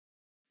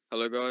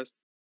Hello guys,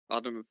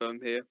 Adam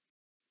FM here.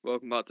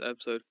 Welcome back to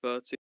episode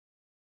 30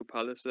 of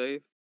Palace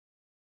Save,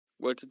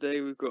 where today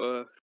we've got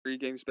a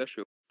 3-game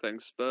special playing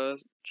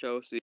Spurs,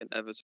 Chelsea and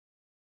Everton.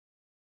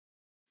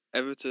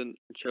 Everton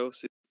and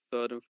Chelsea,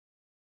 third and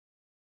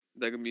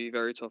they're going to be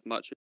very tough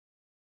matches.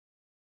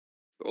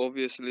 But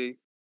obviously,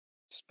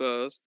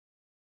 Spurs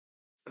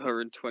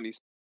are in 20,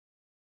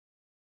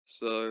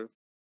 so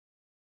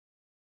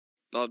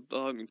I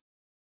mean,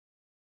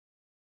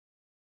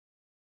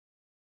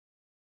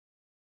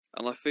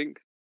 and I think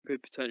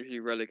could potentially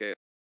relegate.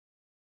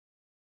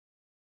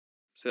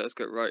 So let's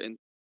get right in.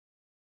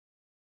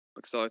 I'm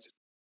excited.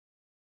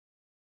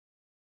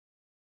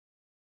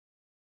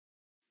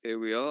 Here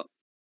we are.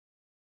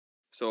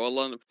 So our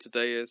lineup for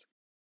today is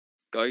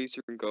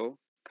Gaeta in goal,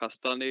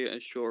 Castagna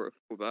and Shaw at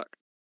fullback,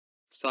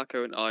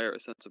 Sacco and Ayer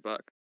at centre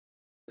back,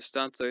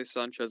 Cristante,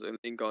 Sanchez and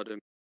Lingard in,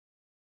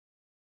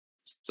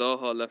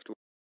 Zaha left wing,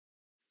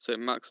 St.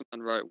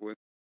 Maximin right wing,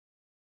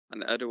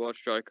 and Edouard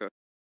striker.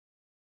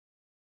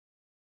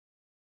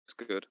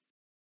 It's good.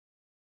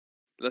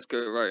 Let's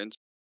go right into.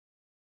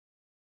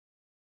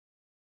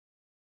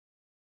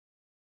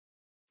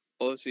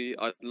 Honestly,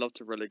 I'd love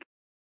to relegate.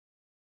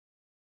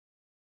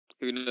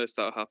 Who knows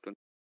that'll happen?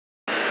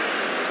 Let's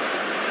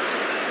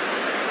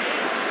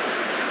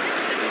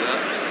do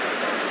that.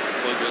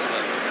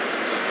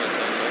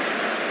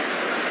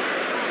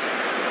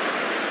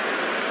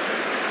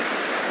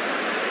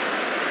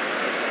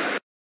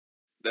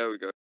 There we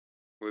go.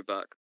 We're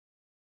back.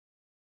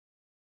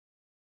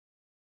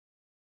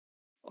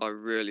 I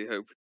really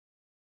hope.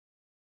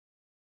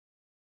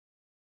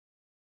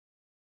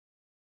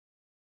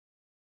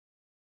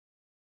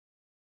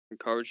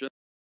 Encourage it.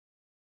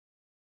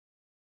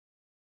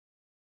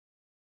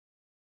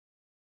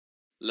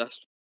 Let's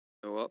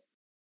go up.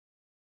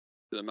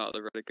 Get them out of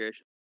the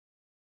relegation.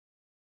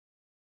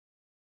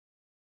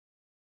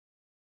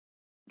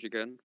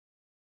 Again.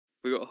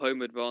 We got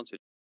home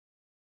advantage.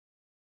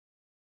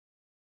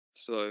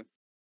 So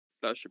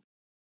that should.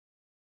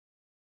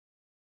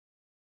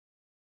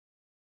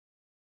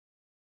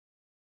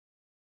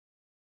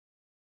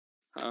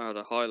 I had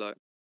a highlight.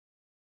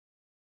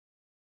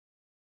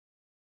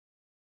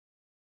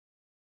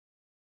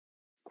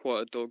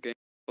 Quite a dog game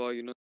by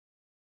you know.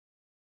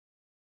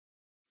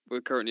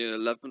 We're currently in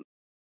 11th.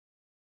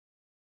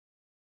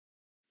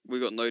 We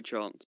got no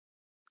chance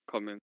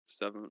coming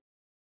 7th.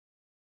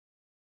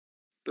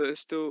 But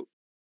it's still.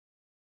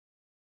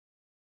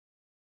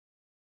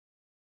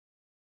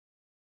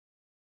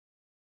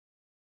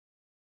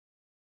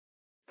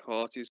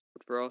 Parties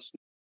for us.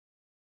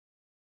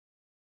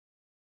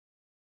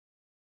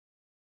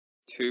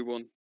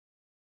 2-1.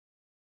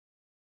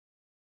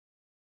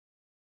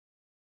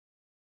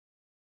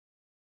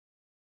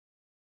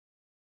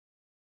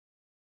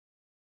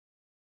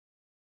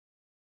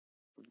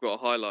 We've got a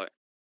highlight.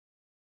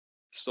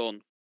 Son.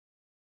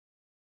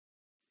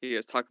 He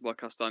gets tackled by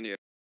Castagna.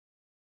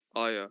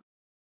 Ayer.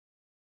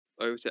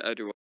 Over to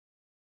Edouard.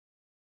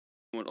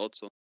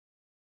 Odson.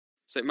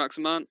 St.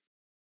 Maximin.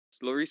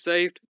 Slurry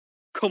saved.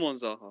 Come on,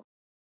 Zaha.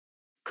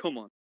 Come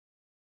on.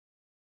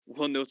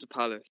 1-0 to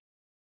Palace.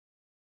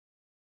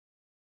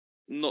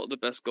 Not the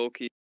best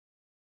goalkeeper.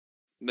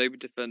 Maybe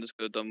defenders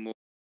could have done more.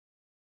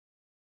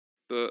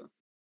 But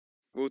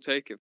we'll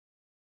take him.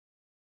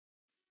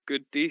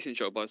 Good, decent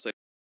shot by St.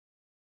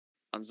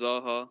 And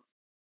Zaha.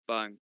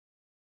 Bang.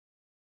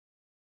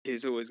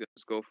 He's always going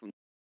to score from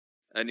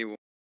anyone.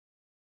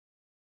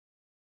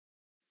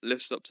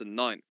 Lifts up to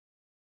 9.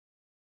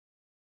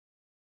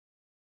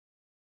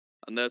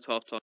 And there's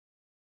half time.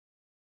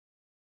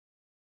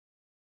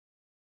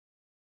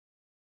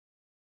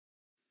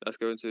 Let's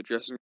go into the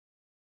dressing room.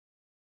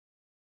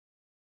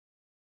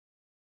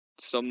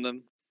 Some of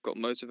them got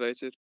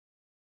motivated.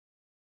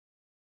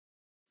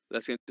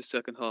 Let's get into the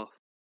second half.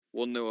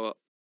 1-0 up.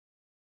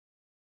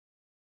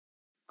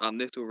 And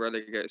this will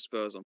relegate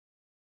Spurs on.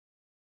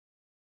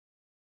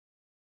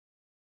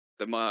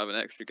 They might have an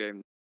extra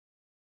game.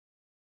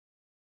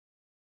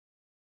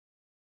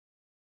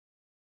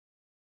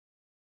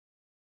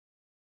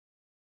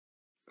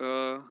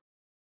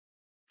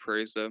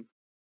 Praise them.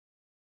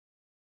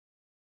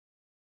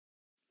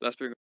 Let's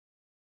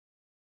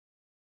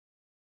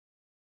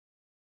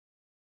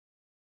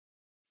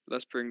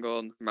bring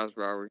on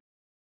Masraoui.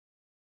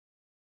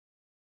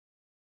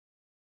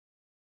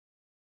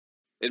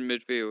 In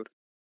midfield.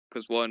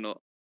 Because why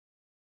not?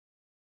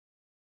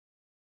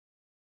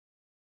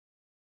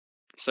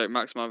 St.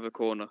 Maximin of the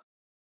corner.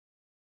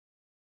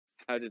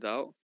 Headed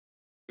out.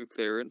 Good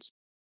clearance.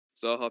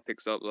 Zaha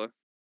picks up though.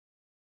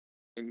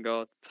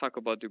 Lingard,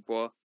 tackled by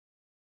Dubois.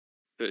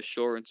 But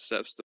Shaw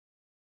intercepts the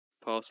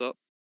pass up.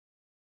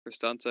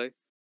 Cristante.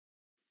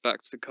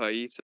 Back to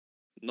Gaeta.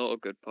 Not a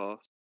good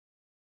pass.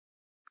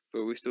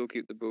 But we still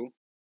keep the ball.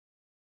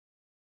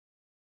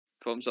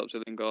 Thumbs up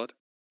to Lingard.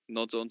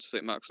 Nods on to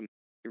St. Maximin.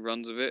 He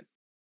runs with it.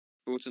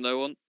 Ball to no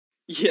one.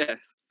 Yes,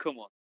 come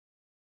on.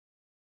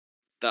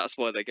 That's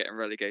why they're getting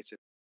relegated.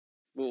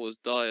 What was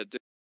Dyer doing?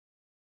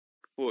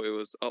 Thought it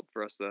was up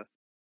for us there.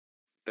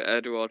 But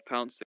Edouard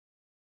pouncing.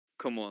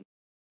 Come on.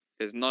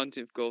 His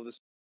 19th goal of the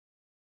season.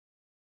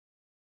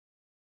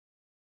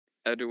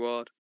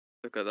 Eduard,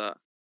 look at that.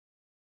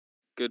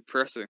 Good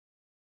pressing.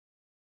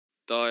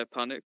 Dire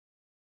panic.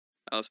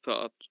 Has put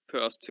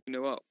us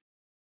 2-0 up.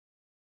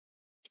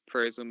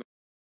 Praise him.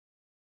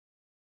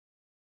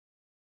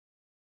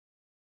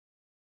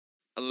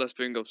 And let's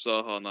bring up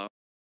Zaha now.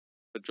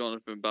 For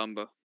Jonathan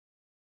Bamba. Of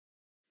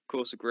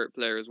course, a great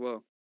player as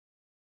well.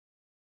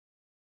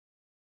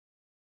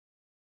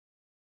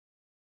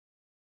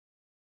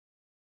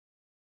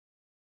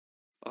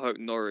 I hope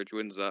Norwich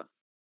wins that.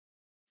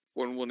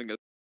 1-1 against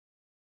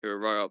who are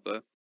right up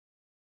there.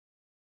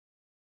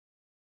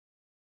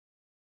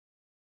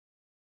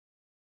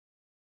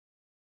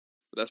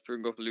 Let's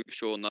bring up Luke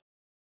Shaw now.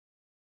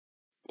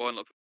 Why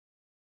not?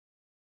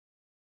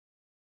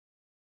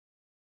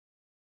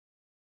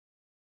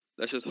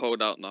 Let's just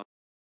hold out now.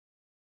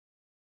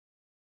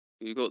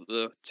 We've got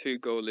the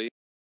 2-goal lead.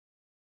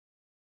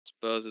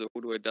 Spurs are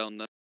all the way down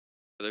there.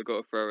 They've got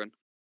a throw in.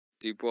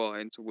 Dubois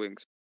into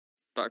wings.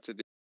 Back to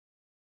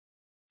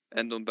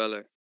end on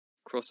Bello.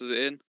 Crosses it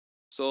in.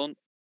 Son.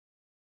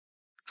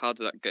 How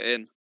did that get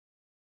in?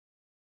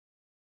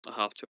 I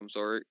have to, I'm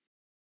sorry.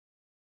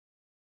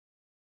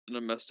 And I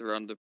messed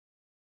around.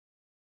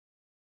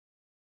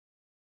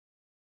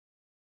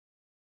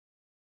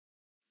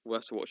 We'll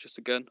have to watch this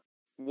again.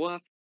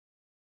 What?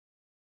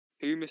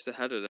 Who missed a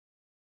header there?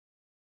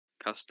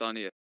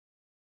 Castagna.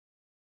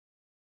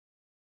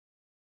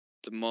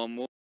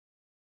 DeMarmore.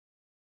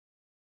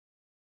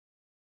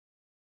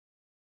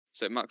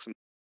 St. Maxim.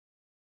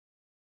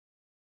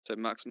 St.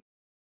 Maxim.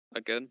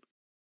 Again.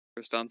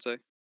 Cristante.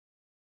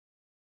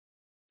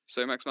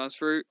 St. Maximan's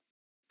through.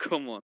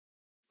 Come on.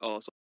 Oh,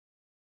 it's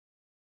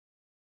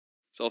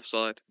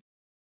offside.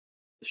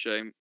 A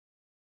shame.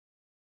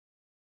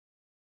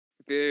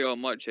 VAR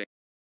might change,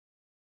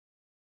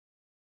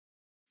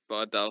 but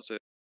I doubt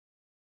it.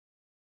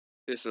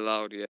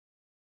 Disallowed, yeah.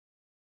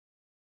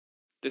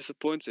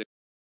 Disappointing.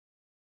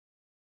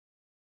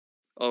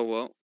 Oh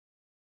well.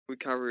 We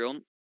carry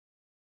on.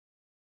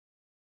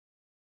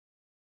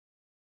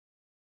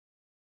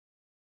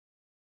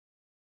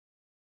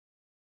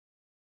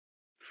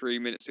 Three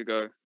minutes to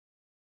go.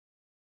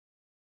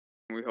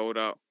 We hold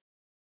out.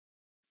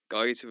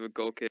 Gaeta with a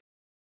goal kick.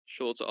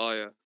 Short to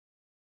Aya.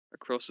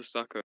 Across to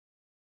Sacco.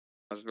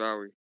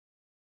 Azraoui.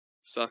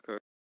 Sacco.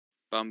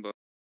 Bamba.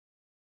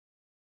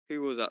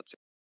 Who was that to?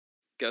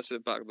 Gets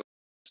it back.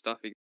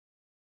 Staffy.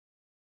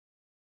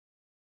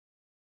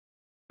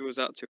 Who was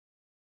that to?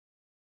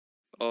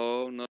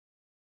 Oh no.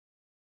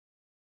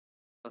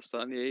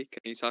 Castagna.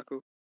 Can you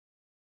tackle?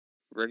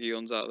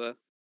 Region's out there.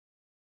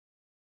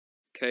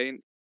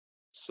 Kane.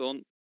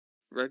 Son.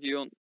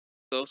 Region.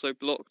 Also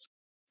blocked.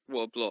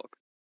 What a block.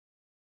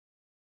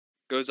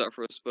 Goes out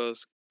for a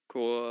Spurs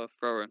core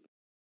throw in.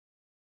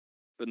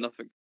 But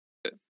nothing.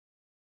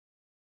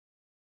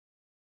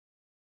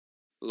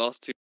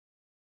 Last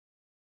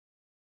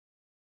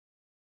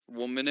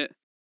 1 minute.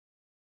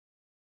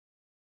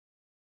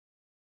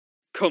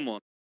 Come on.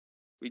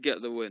 We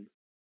get the win.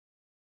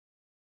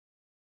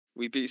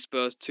 We beat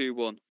Spurs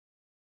 2-1.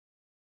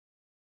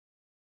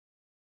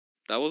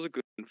 That was a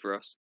good win for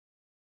us.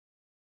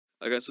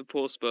 Against a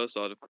poor Spurs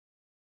side, of course.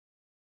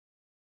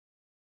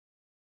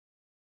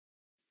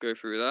 Go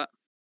through that.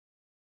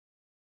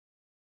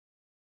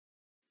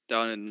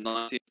 Down in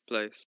 19th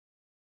place.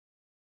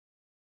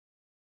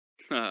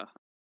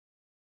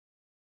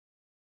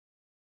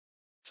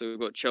 So we've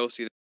got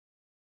Chelsea.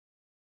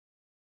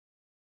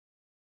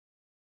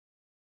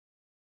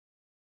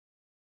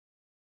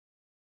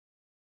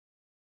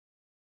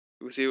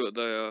 We'll see what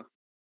the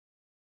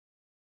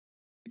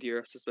media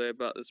has to say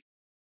about this.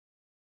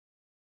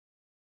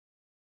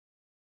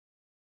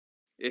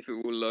 If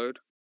it will load.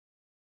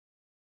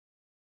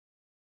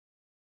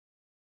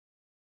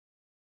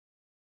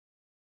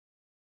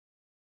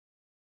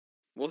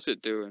 What's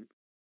it doing?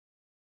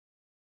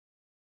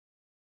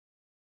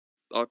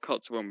 I'll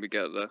cut to when we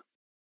get there.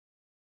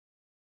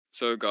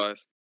 So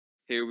guys,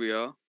 here we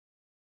are.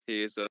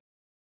 Here's the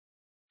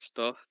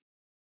stuff.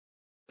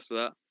 So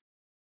that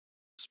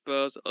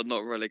Spurs are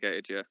not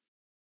relegated yet.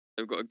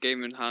 They've got a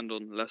game in hand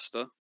on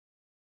Leicester.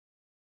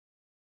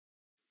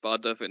 But I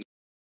don't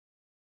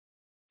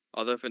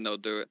think they'll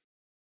do it.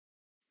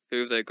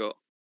 Who have they got?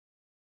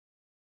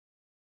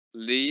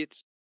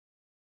 Leeds.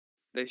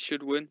 They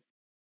should win.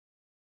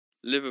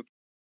 Liverpool.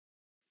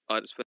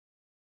 I'd expect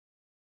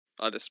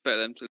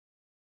them to.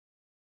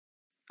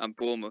 And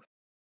Bournemouth.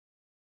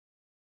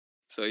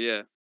 So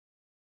yeah.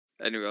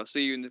 Anyway, I'll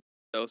see you in the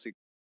Chelsea.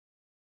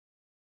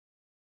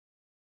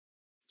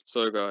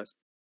 So guys,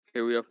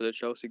 here we are for the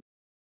Chelsea.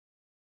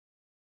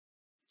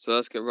 So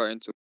let's get right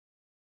into it.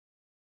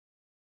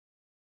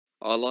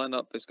 Our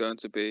lineup is going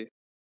to be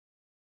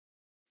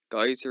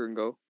Gaeta in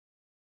goal,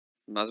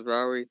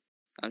 Mazraoui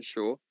and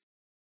Shaw,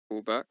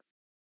 fullback,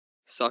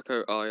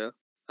 Sacco Aya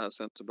at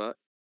centre back,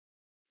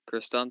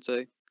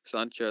 Cristante,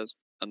 Sanchez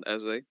and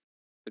Eze,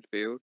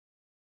 midfield,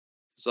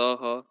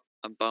 Zaha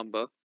and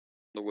Bamba on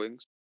the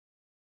wings,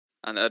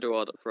 and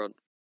Eduard up front.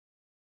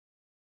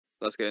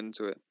 Let's get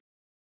into it.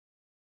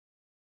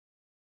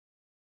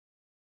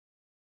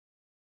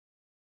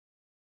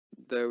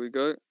 There we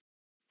go.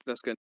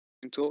 Let's get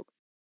team talk.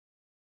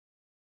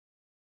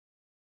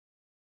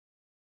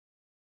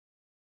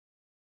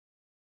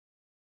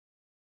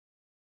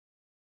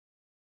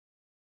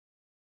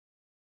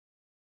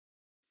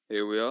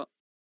 Here we are.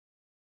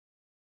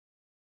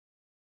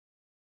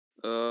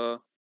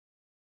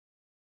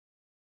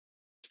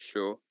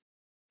 Sure.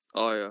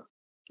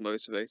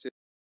 Motivated.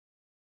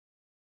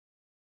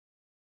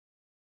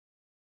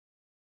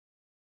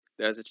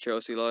 There's a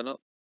Chelsea lineup.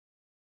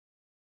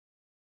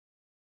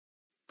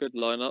 Good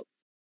lineup,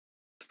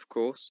 of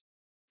course.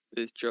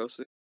 Is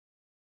Chelsea.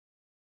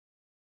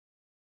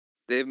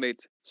 They've made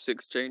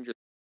 6 changes.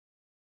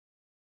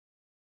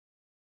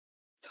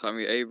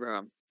 Tammy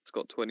Abraham has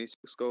got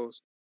 26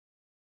 goals.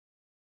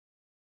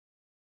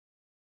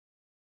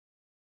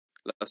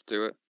 Let's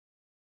do it.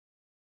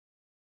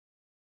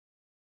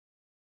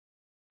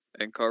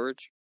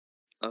 Encourage,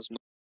 as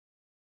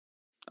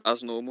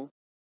normal.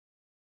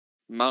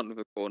 Mount with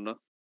a corner.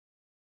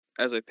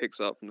 Eze picks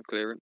up from the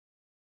clearance.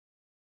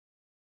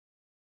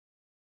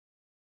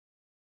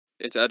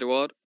 It's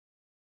Edouard.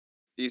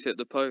 He's hit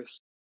the post.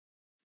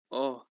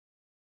 Oh,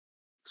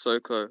 so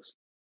close.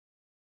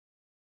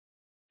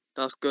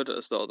 That's good at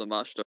the start of the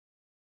match, though.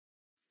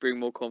 Bring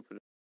more confidence.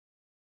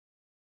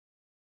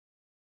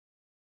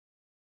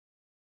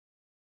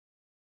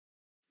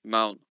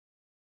 Mount.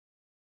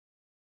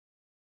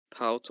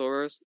 Pau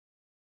Torres.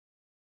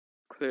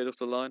 Cleared off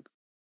the line.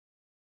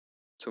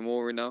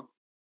 Tamori now.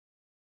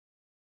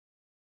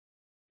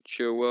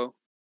 Chilwell.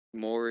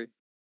 Mori.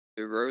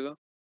 Irola.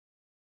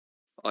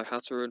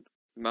 Ihataren.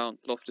 Mount.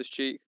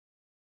 Loftus-Cheek.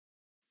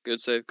 Good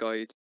save,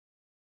 Guide.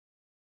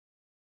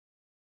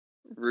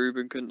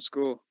 Ruben couldn't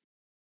score.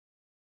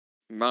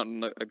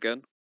 Mount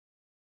again.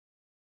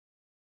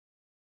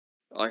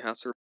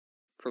 Ihataren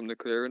from the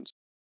clearance.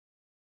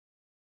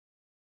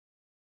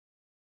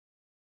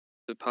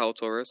 To Pau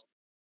Torres.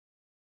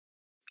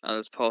 And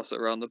let's pass it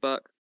around the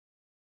back.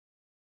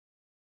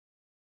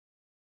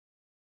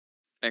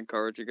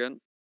 Encourage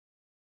again.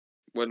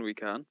 When we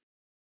can.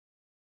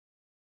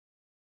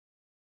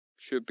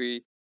 Should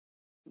be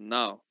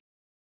now.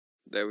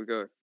 There we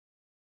go.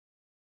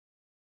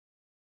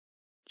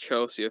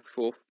 Chelsea are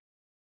 4th.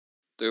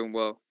 Doing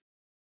well.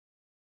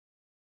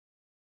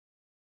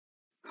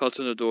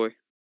 Hudson-Odoi.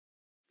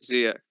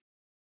 Ziyech.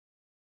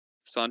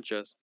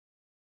 Sanchez.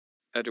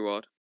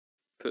 Edouard.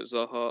 Put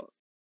Zaha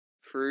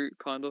through,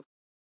 kind of.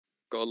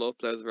 Got a lot of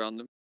players around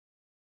him.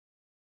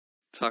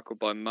 Tackled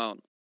by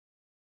Mount.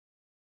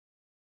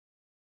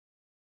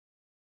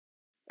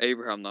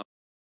 Abraham now.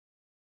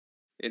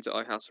 Into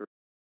Ihataren.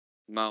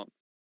 Mount.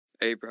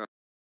 Abraham.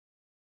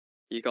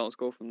 He can't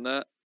score from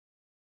there.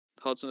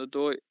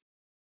 Hudson-Odoi.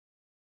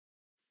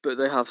 But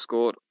they have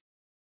scored.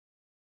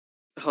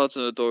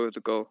 Hudson-Odoi with the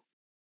goal.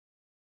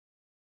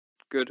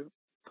 Good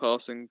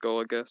passing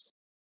goal, I guess.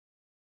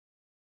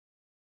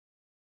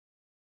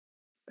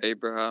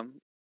 Abraham.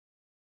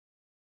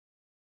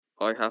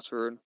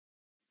 Ihataren.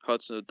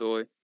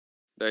 Hudson-Odoi.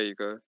 There you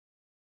go.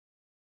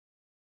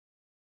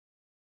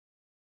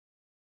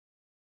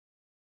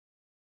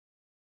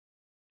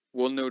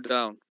 1-0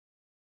 down.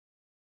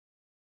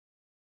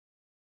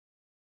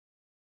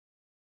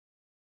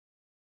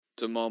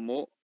 Demand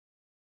more.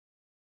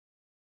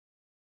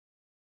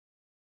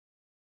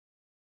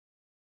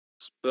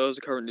 Spurs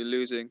are currently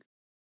losing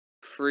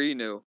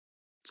 3-0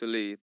 to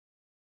lead.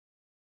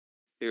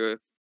 Here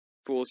are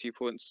 40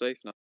 points safe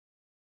now.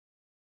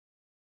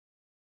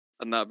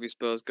 And that'd be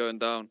Spurs going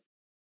down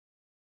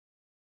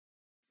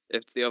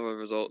if the other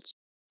results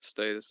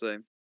stay the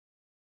same.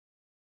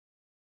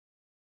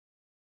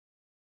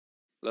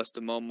 Let's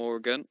demand more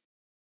again.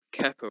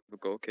 Kepa with a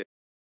goal kick.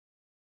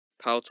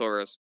 Pau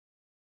Torres.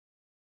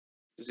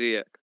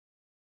 Ziyech.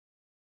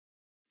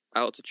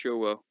 Out to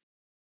Chilwell.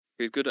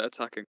 He's good at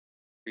attacking, to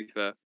be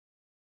fair.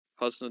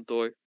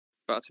 Hudson-Odoi.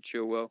 Back to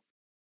Chilwell.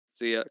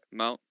 Ziyech.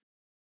 Mount.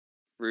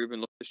 Ruben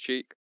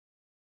Loftus-Cheek.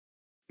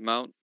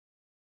 Mount.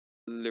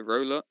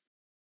 Lirola.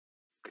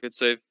 Good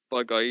save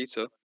by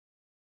Gaeta.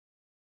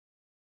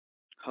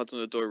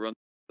 Hudson-Odoi runs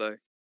play.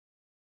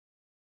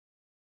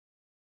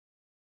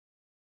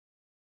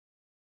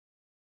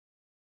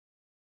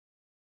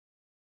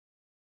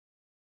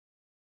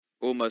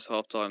 Almost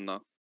half time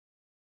now.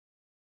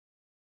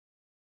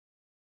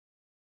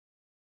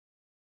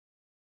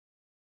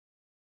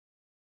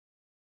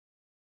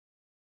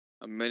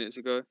 A minute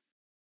to go.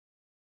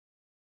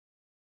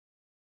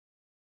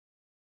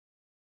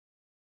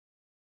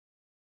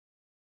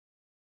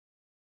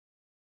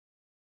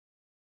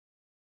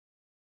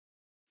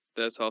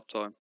 There's half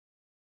time.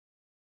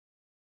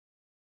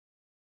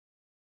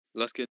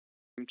 Let's get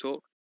team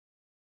talk.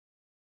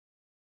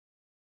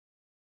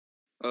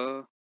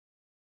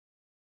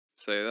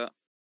 Say that.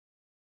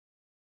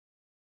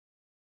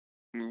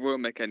 We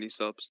won't make any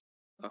subs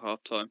at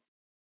half time.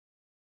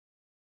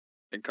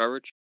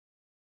 Encourage.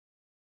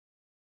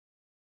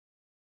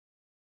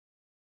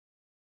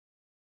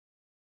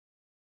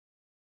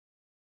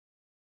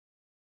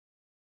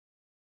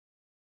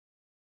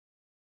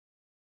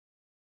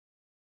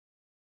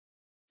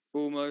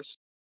 Almost.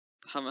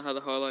 Haven't had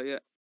a highlight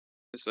yet.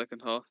 The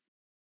second half.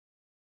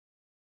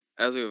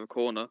 As with a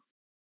corner.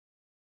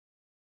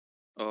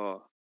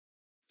 Oh,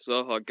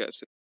 Zaha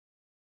gets it.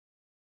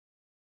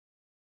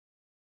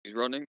 He's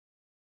running.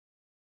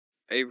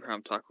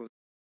 Abraham tackles.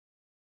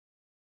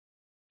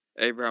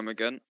 Abraham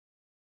again.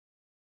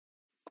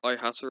 I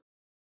Hatter.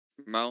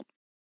 Mount.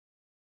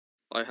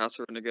 I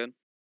Hatterin again.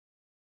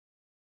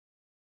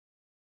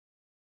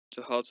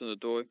 To Hudson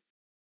Odoi.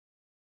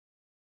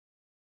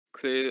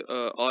 Clear.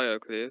 Io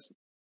clears.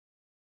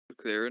 Good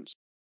clearance.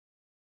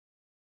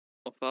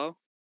 Off foul.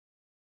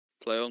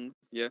 Play on.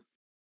 Yeah.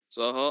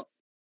 Zaha.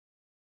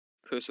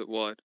 Puts it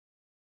wide.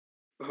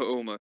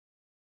 Almost.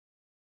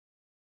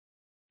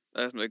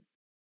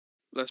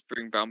 Let's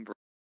bring Bamba.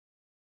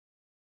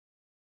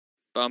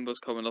 Bamba's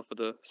coming off of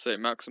the St.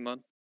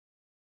 Maximin.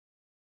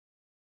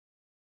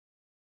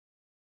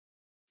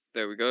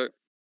 There we go.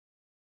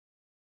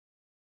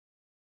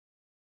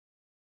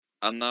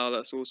 And now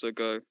let's also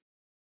go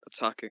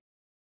attacking.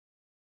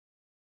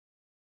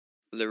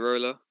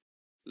 Lirola,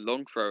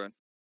 long throwing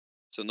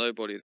to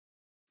nobody.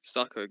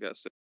 Sacco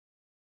gets it.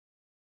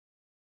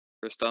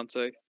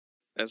 Cristante,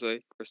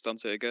 Eze,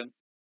 Cristante again.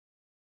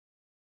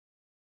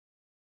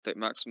 St.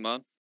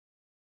 Maximin,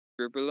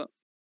 dribbler.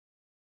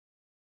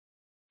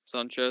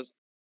 Sanchez,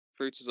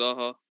 through to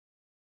Zaha,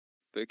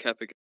 but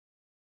Kepa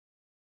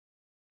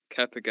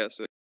gets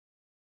it.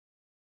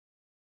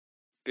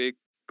 Big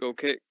goal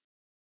kick.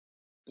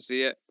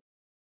 Ziyech,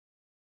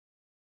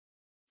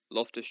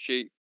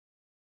 Loftus-Cheek,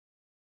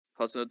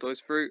 Hudson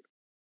Odoi's through.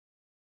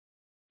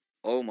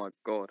 Oh my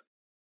god.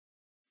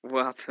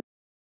 What happened?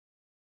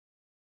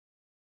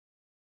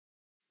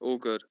 All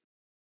good.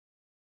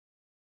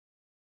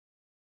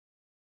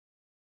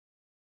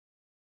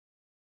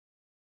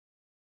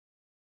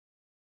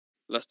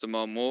 Let's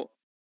demand more.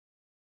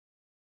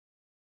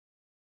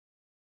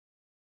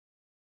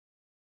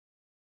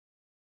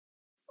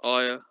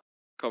 Aya,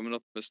 coming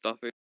off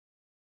Mustafi.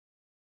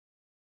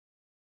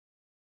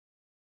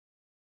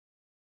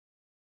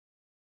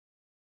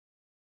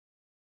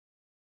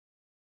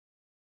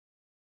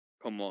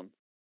 Come on.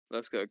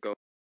 Let's get a goal.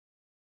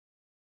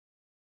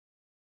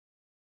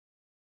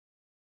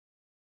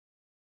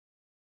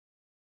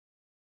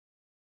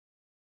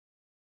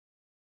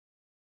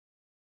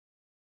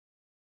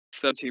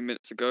 "17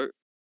 minutes ago.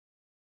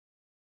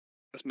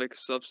 Let's make a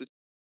substitute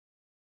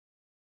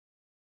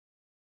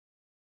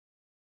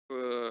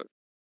for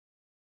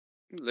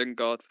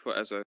Lingard for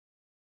Eze.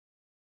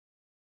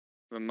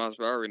 With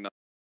Masraoui now.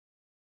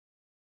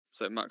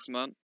 St.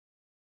 Maximin,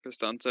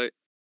 Cristante,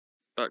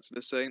 back to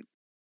the Saint.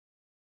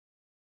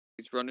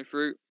 He's running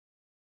through,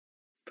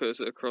 puts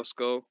it across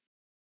goal.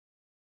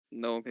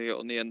 No one can get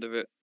on the end of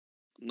it.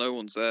 No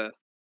one's there, to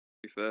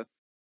be fair.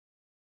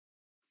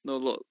 Not a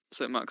lot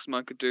St.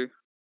 Maximin could do.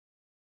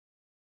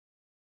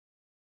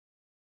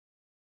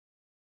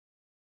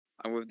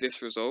 And with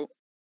this result,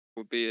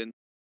 we'll be in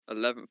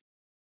 11th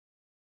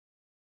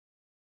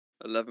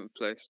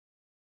place.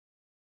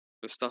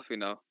 Mustafi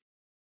now.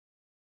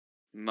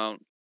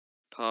 Mount,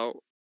 Pau,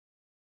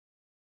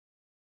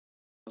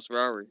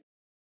 Masraoui.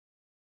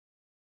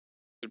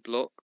 Good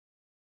block.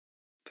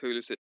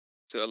 Pulisic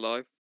still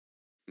alive.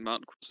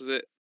 Mount crosses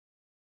it.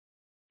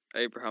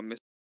 Abraham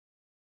missed.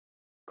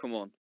 Come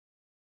on.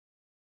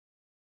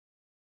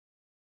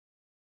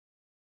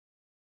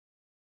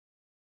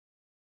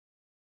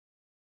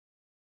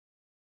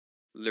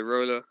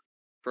 Lirola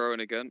throwing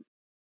again.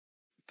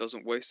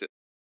 Doesn't waste it.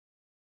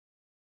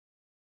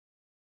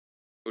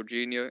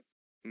 Jorginho,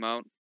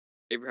 Mount,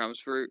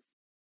 Abraham's through.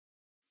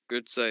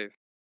 Good save.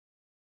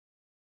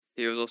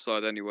 He was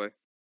offside anyway.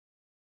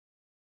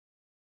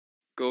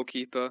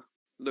 Goalkeeper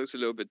looks a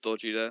little bit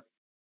dodgy there.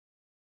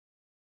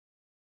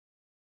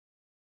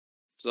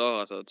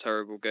 Zaha's had a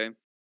terrible game.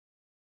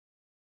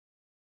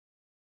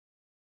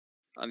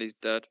 And he's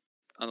dead.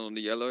 And on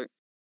the yellow.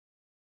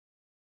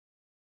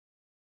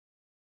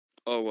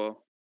 Oh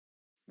well.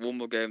 One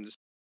more game this.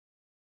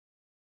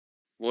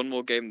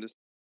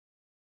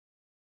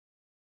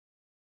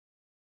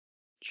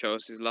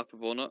 Chelsea's lap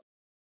of honour.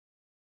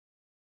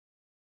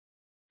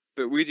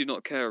 But we do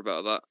not care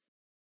about that.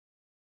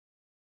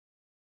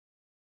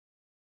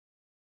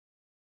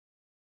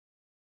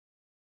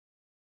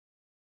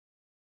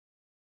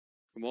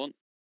 Come on.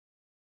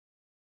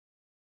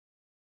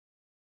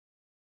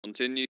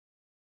 Continue.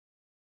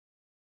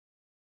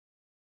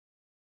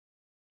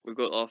 We've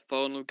got our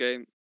final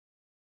game.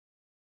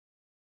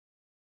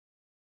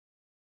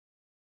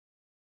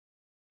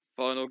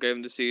 Final game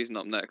of the season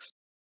up next.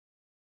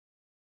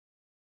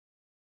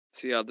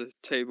 See how the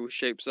table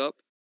shapes up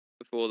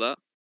before that.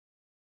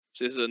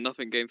 So this is a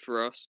nothing game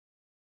for us.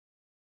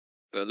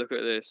 But look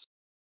at this.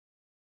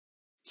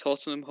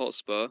 Tottenham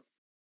Hotspur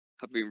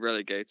have been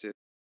relegated.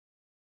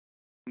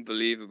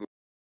 Unbelievable.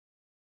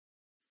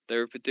 They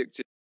were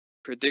predicted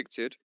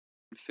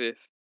in 5th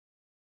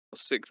or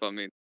 6th, I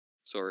mean.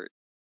 Sorry.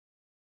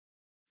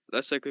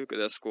 Let's take a look at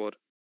their squad.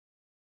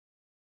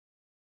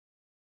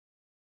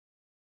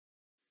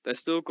 They've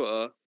still got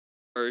a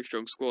very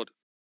strong squad.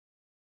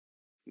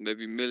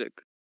 Maybe Milik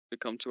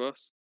could come to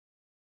us.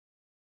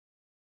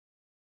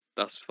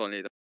 That's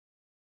funny.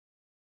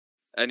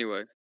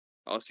 Anyway,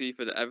 I'll see you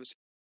for the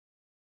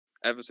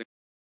Everton,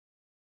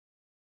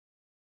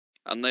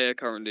 and they are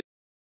currently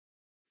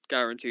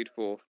guaranteed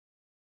fourth.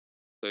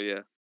 So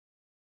yeah,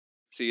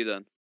 see you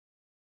then.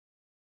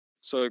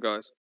 So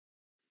guys,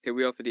 here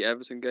we are for the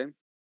Everton game,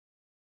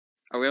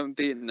 and we haven't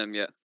beaten them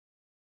yet.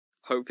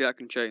 Hopefully that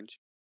can change.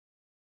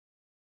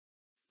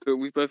 But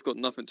we've both got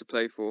nothing to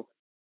play for,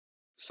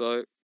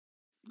 so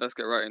let's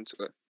get right into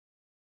it.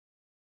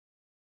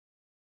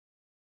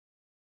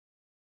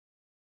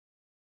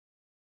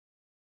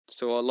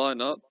 So our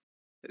lineup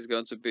is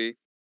going to be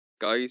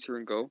Gaeta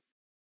in goal,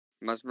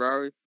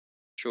 Masraoui,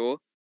 Shaw,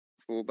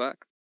 fullback,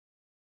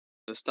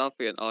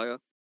 Mustafi and Aya,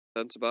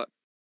 centre back,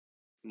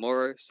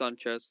 Moro,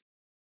 Sanchez,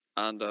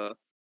 and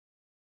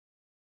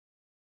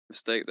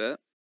mistake there.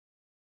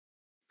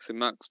 So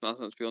Max meant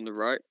to be on the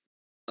right,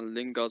 and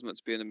Lingard's meant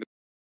to be in the middle.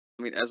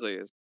 I mean, Eze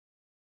is.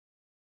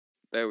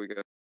 There we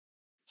go.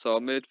 So our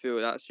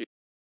midfield actually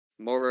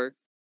Moro,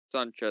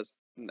 Sanchez,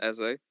 and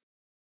Eze.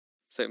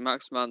 St.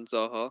 Maximan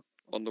Zaha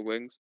on the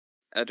wings,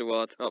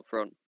 Edouard up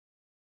front.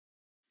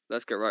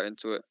 Let's get right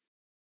into it.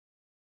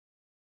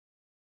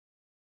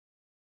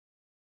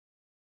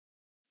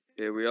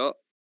 Here we are.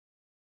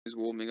 He's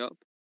warming up.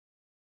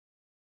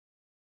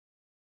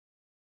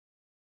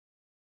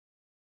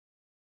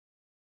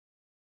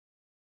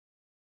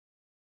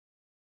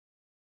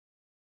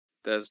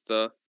 There's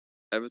the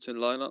Everton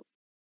lineup.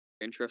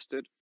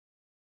 Interested?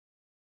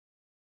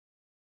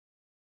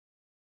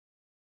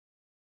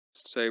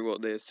 Say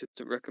what the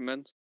assistant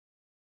recommends.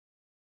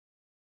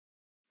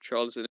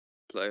 Charles is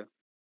a player.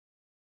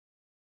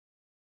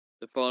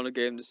 The final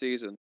game of the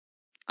season,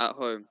 at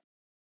home,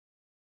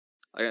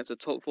 against a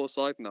top four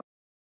side now,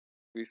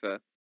 to be fair.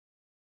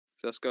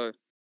 So let's go.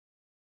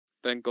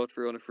 Ben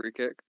Godfrey on a free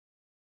kick.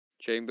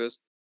 Chambers,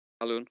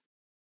 Alun,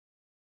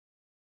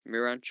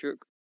 Miranchuk,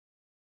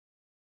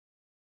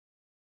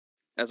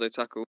 as a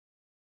tackle.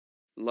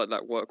 Like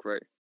that work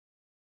rate.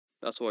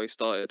 That's why he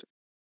started.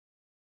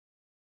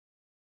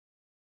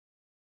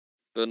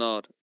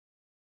 Bernard,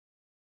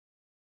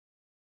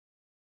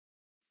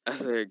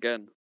 as a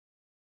again.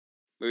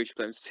 Maybe we should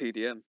play him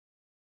CDM.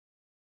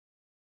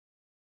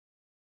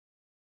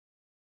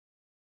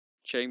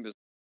 Chambers,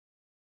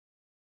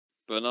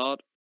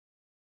 Bernard,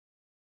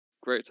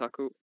 great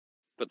tackle,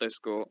 but they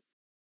score.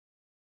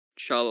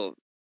 Charlotte,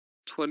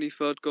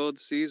 23rd goal of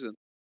the season.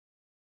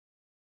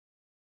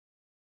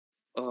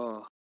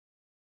 Oh,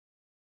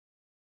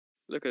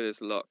 look at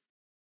this luck.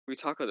 We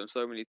tackled them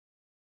so many.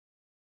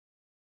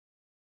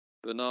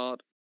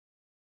 Bernard,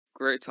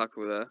 great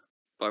tackle there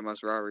by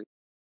Masraoui.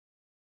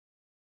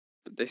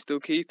 But they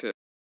still keep it.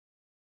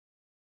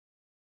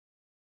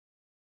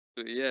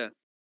 But yeah,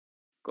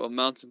 got a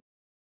mountain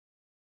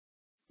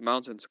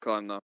to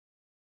climb now.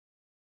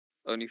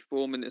 Only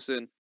 4 minutes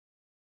in,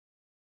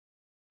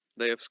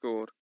 they have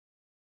scored.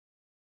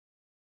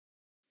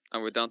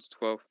 And we're down to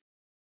 12.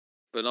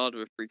 Bernard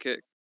with a free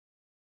kick.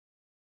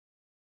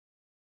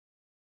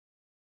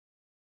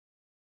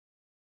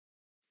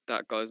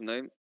 That guy's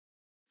name.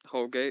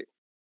 Holgate.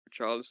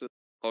 Charleston.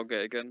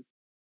 Holgate again.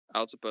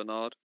 Out to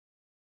Bernard.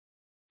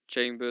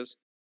 Chambers.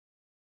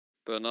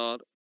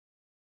 Bernard.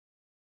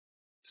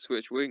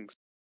 Switch wings.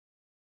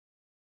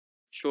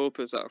 Shaw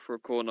puts out for a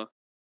corner.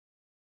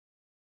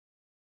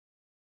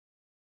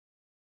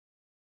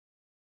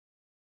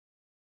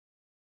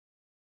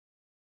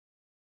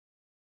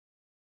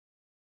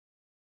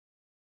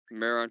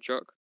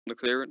 Miranchuk on the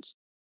clearance.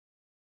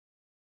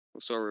 Oh,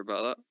 sorry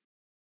about that.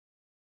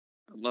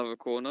 Another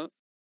corner.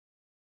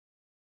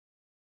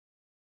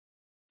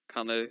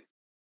 Can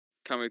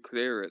we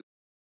clear it?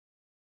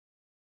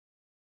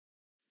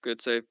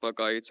 Good save by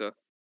Gaeta.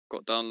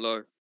 Got down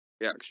low.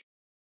 The action.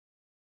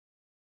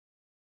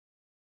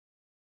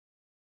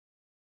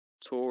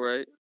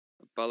 Torre.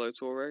 Ballo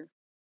Torre.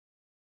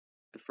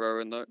 The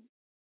throw in though.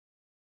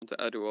 Onto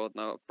Edouard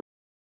now.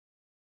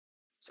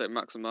 St.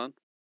 Maximan.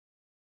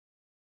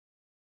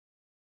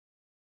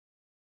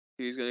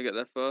 Who's going to get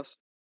there first?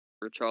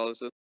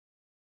 Richarlison.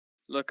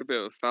 Look, a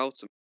bit of a foul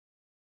to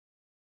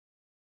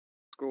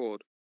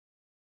scored.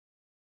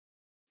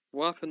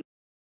 What happened?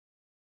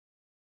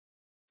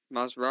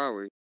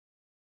 Masraoui.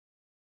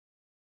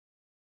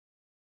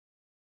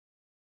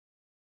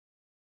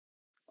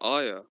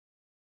 Aya.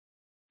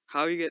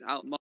 How you get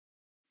outmarked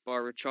by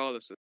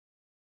Richarlison?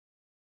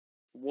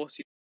 What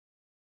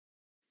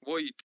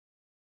you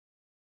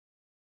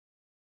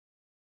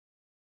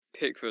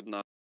Pickford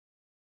now?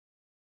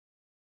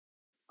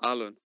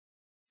 Allen.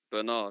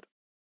 Bernard.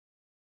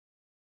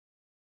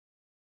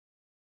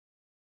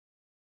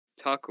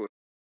 Tackle.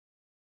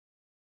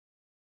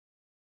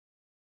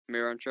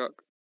 Miranchuk.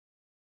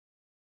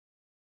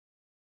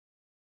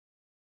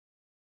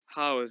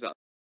 How is that?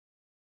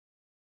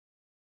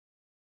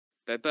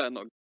 They better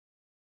not.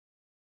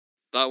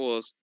 That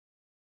was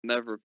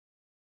never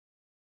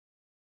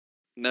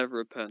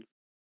a pen.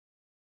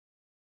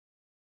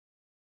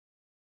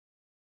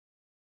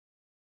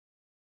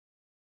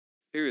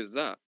 Who is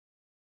that?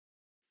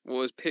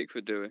 What is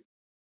Pickford doing?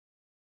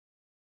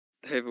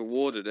 They've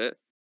awarded it.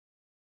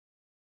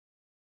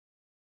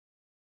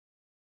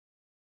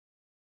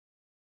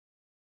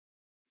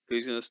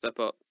 Who's going to step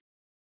up?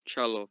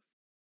 Chalov.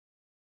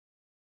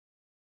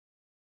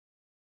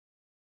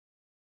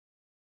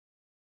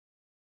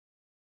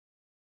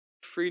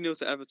 3-0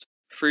 to Everton.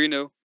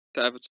 3-0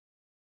 to Everton.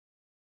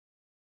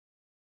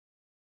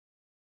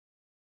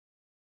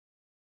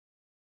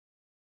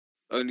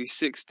 Only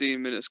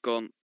 16 minutes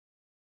gone.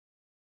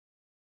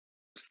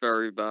 It's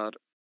very bad.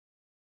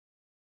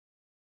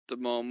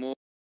 Demand more.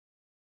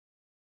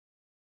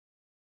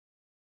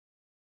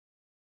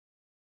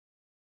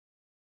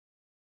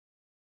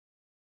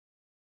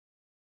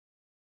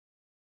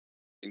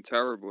 Been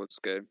terrible this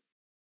game.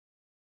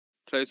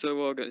 Played so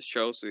well against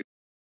Chelsea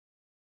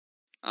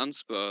and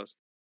Spurs.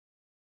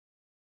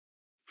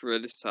 For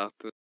this to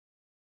happen.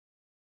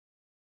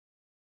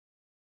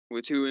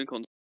 We're 2 in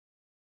contact.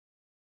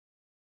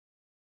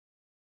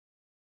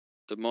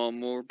 Demand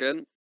more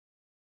again.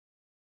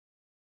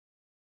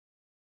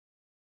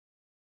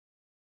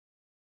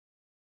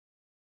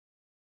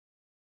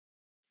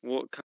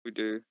 What can we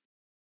do?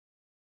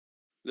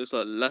 Looks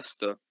like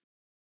Leicester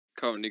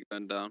currently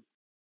going down,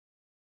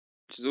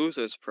 which is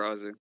also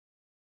surprising.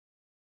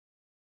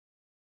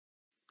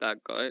 That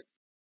guy,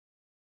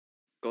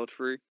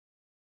 Godfrey,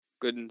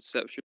 good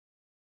interception.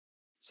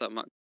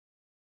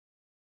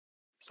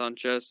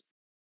 Sanchez,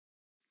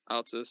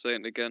 out to the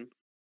Saint again.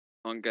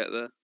 Can't get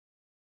there.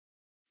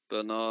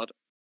 Bernard.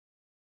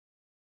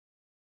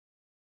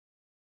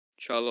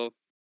 Chalov.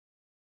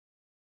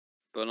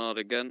 Bernard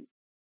again.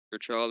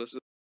 Richarlison.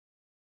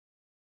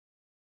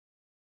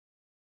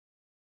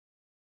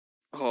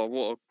 Oh,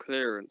 what a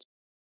clearance.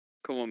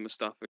 Come on,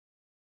 Mustafi.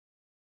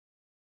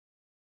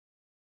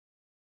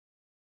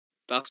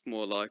 That's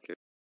more like it.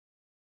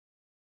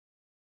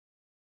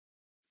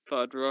 But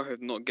I'd rather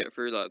not get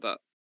through like that.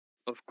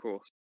 Of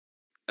course.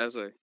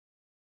 Eze.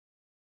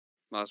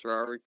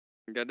 Masraoui.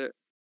 Get it?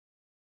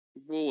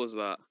 What was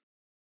that?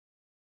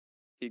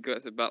 He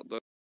gets it back though.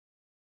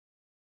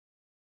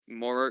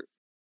 Morrow.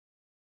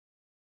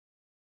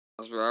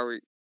 Masraoui.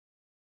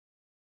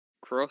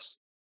 Cross.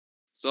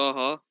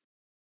 Zaha.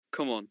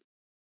 Come on.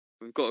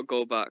 We've got a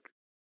goal back.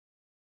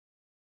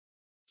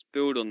 Let's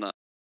build on that.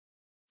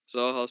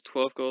 Zaha's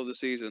 12th goal of the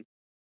season.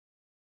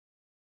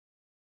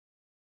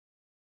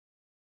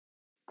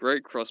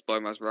 Great cross by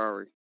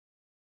Masraoui.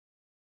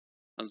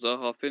 And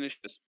Zaha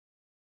finishes.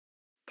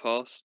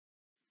 Pass.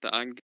 The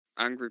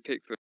angry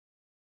Pickford.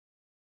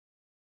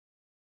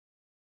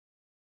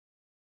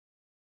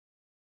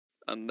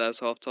 And there's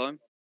half time.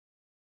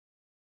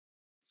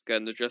 Get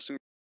in the dressing room.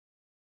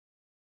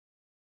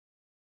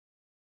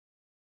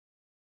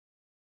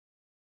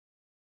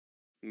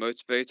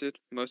 Motivated,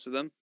 most of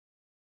them.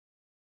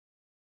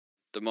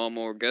 Demand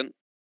more again.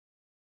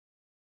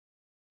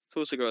 It's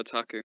also got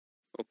attacking.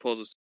 Or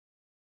positive.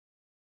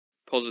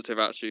 Positive,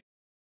 actually.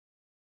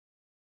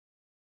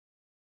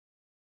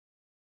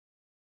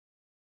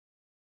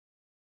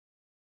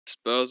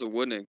 Spurs are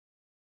winning.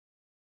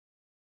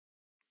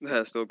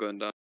 They're still going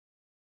down.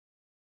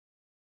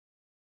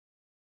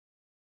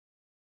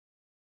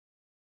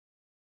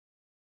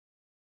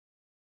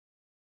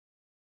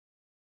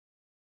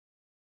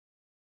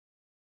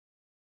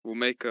 We'll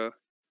make a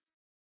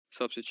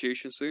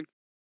substitution soon.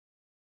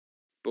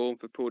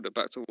 Bournemouth pulled it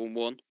back to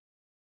 1-1.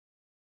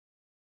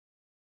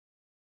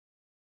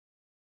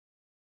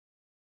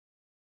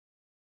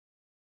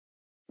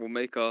 We'll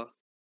make our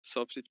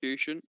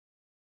substitution.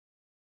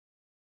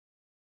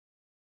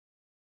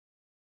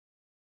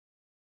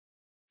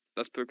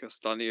 Let's put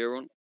Castagne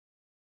on.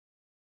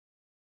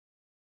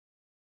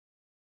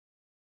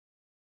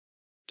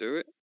 Do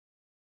it.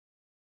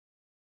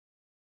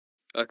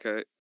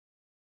 Okay.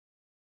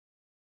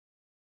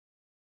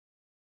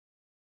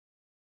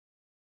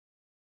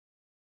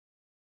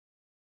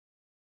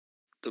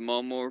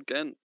 Demand more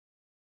again.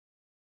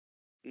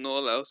 Not a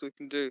lot else we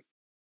can do.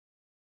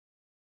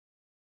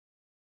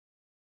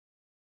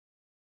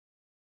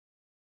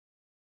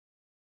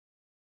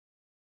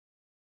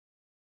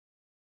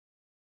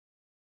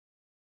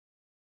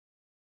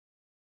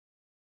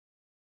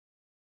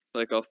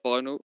 Like our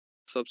final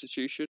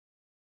substitution.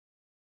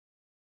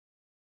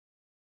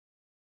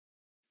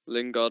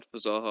 Lingard for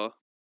Zaha.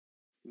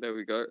 There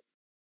we go.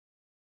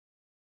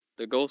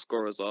 The goal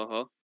scorer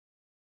Zaha.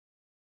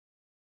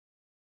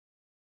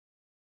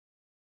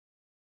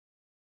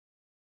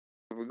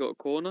 Have we got a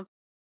corner?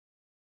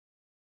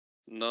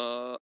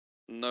 No,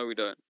 we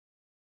don't.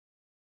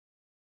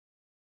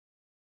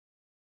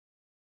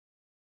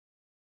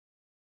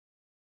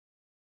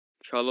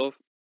 Chalov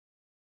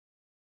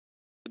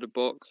to the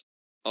box.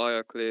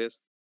 Aya clears.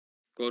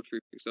 Godfrey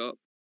picks up.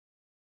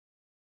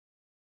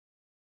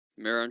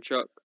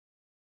 Miranchuk.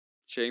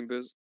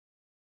 Chambers.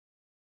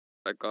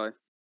 That guy.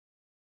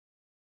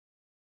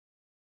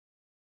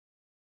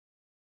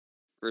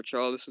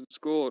 Richarlison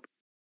scored.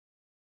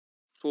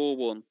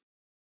 4-1.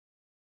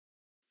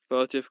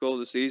 30th goal of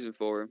the season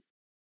for him.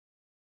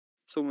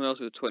 Someone else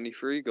with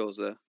 23 goals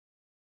there.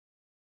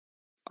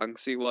 I can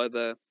see why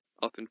they're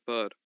up in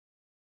third.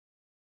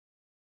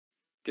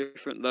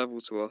 different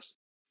level to us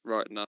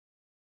right now.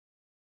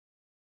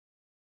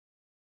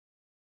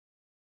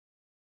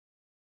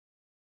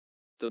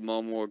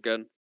 Demand more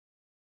again.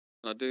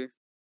 I do.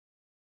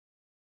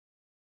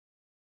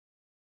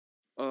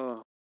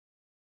 Oh,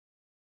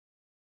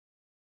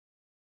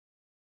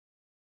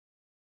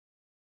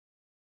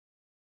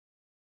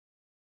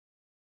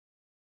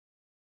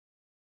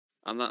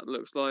 and that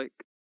looks like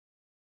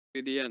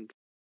the end.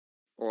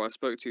 Or I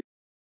spoke to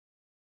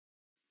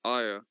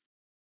Aya,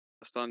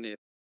 Astania,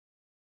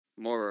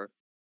 Morrow.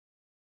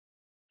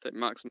 St.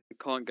 Maximum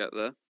can't get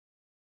there.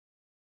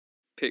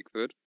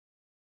 Pickford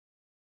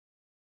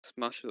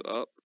smashes it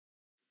up.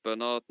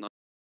 Bernard now.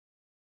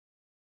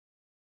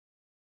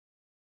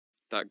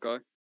 That guy.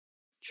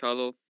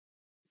 Chalov,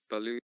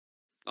 Baloo,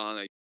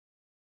 Arne.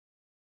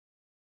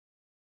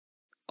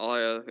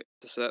 Aya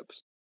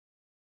intercepts.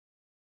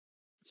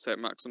 St.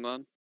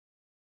 Maximan.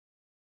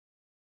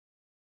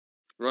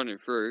 Running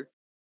through.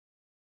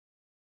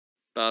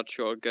 Bad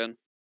shot again.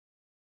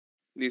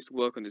 Needs to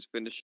work on his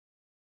finish.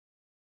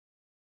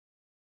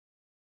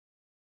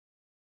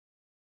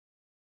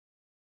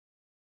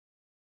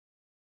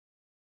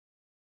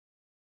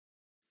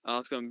 And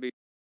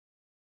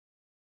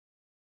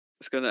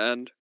it's gonna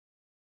end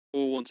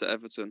 4-1 to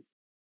Everton.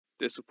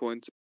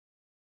 Disappointing.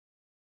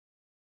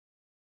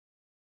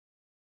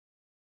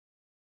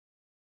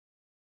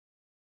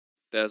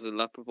 There's a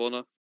lap of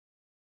honour.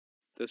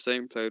 The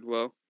same played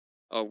well.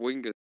 Our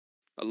wingers,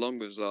 along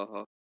with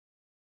Zaha.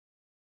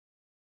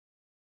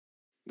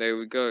 There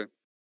we go.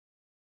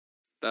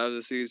 That was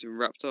the season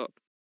wrapped up.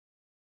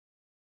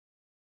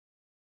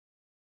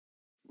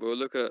 We'll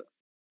look at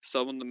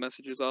some of the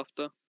messages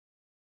after,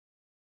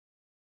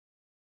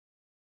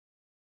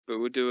 but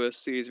we'll do a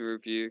season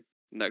review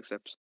next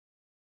episode.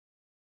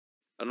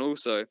 And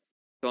also,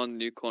 on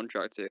new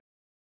contract here,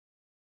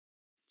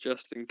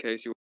 just in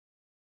case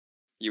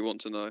you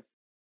want to know.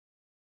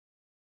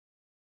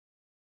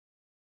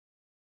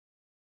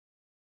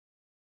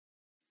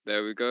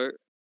 There we go.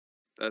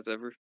 That's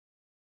everything.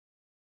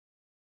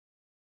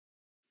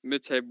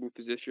 Mid-table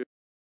position.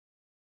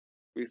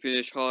 We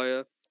finished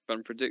higher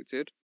than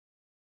predicted.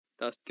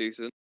 That's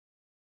decent.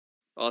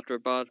 After a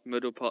bad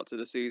middle part to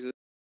the season,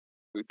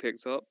 we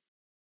picked up.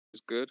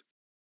 It's good.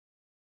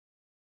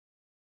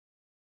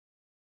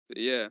 But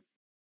yeah,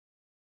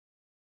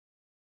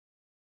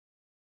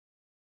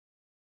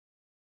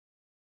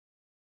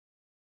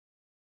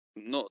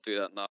 not do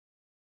that now.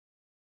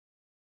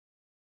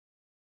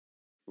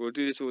 We'll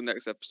do this all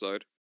next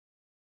episode.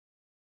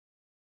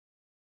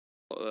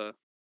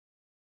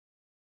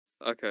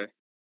 Okay.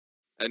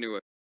 Anyway,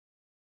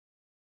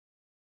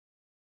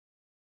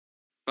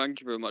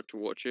 thank you very much for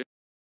watching.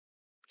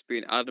 It's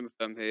been Adam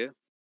FM here.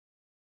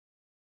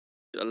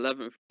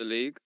 11th of the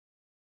league.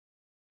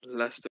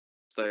 Leicester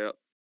stay up.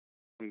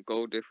 Some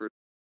goal difference.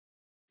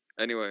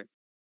 Anyway,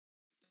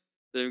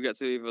 don't forget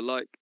to leave a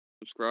like,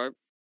 subscribe,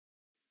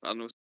 and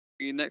we'll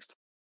see you next time.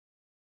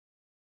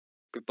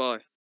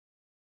 Goodbye.